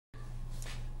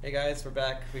Hey guys, we're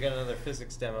back. We got another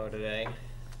physics demo today.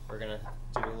 We're gonna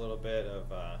do a little bit of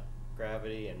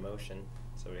gravity and motion.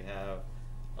 So we have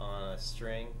on a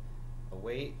string a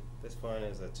weight. This one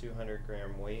is a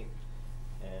 200-gram weight,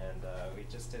 and we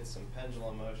just did some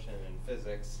pendulum motion in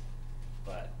physics.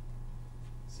 But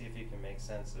see if you can make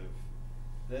sense of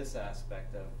this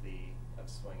aspect of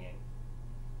swinging.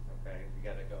 Okay, we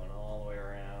got it going all the way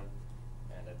around,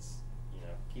 and it's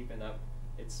keeping up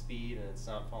its speed and it's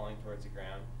not falling towards the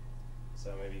ground.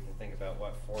 So maybe you can think about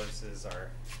what forces are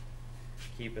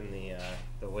keeping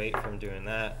the weight from doing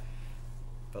that.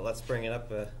 But let's bring it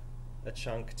up a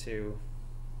chunk to,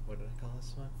 what did I call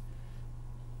this one?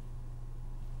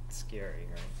 Scary,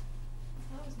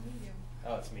 right? That was medium.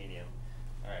 Oh, it's medium.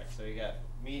 All right, so we got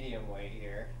medium weight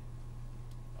here.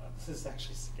 Oh, this is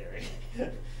actually scary.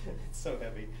 It's so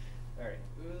heavy. All right.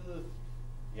 Ooh.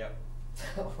 Yep.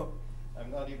 I'm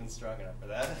not even strong enough for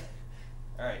that.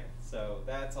 All right, so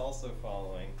that's also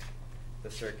following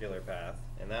the circular path,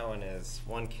 and that one is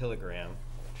 1 kilogram.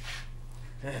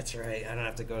 That's right, I don't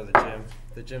have to go to the gym.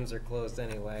 The gyms are closed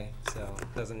anyway, so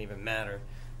it doesn't even matter.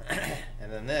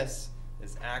 And then this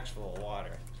is actual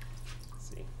water. Let's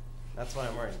see, that's why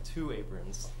I'm wearing 2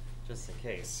 aprons, just in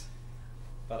case.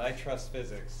 But I trust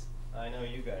physics. I know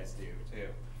you guys do too.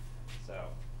 So,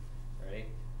 ready?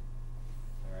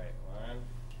 All right, 1.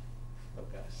 Oh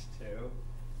gosh, 2.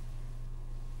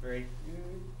 3.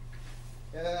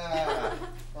 Yeah,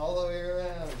 all the way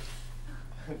around.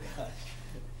 Oh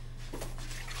gosh.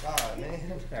 Oh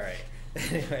man. All right.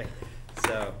 Anyway,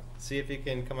 so see if you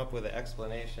can come up with an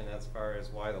explanation as far as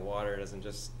why the water doesn't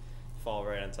just fall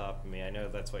right on top of me. I know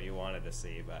that's what you wanted to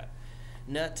see, but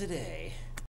not today.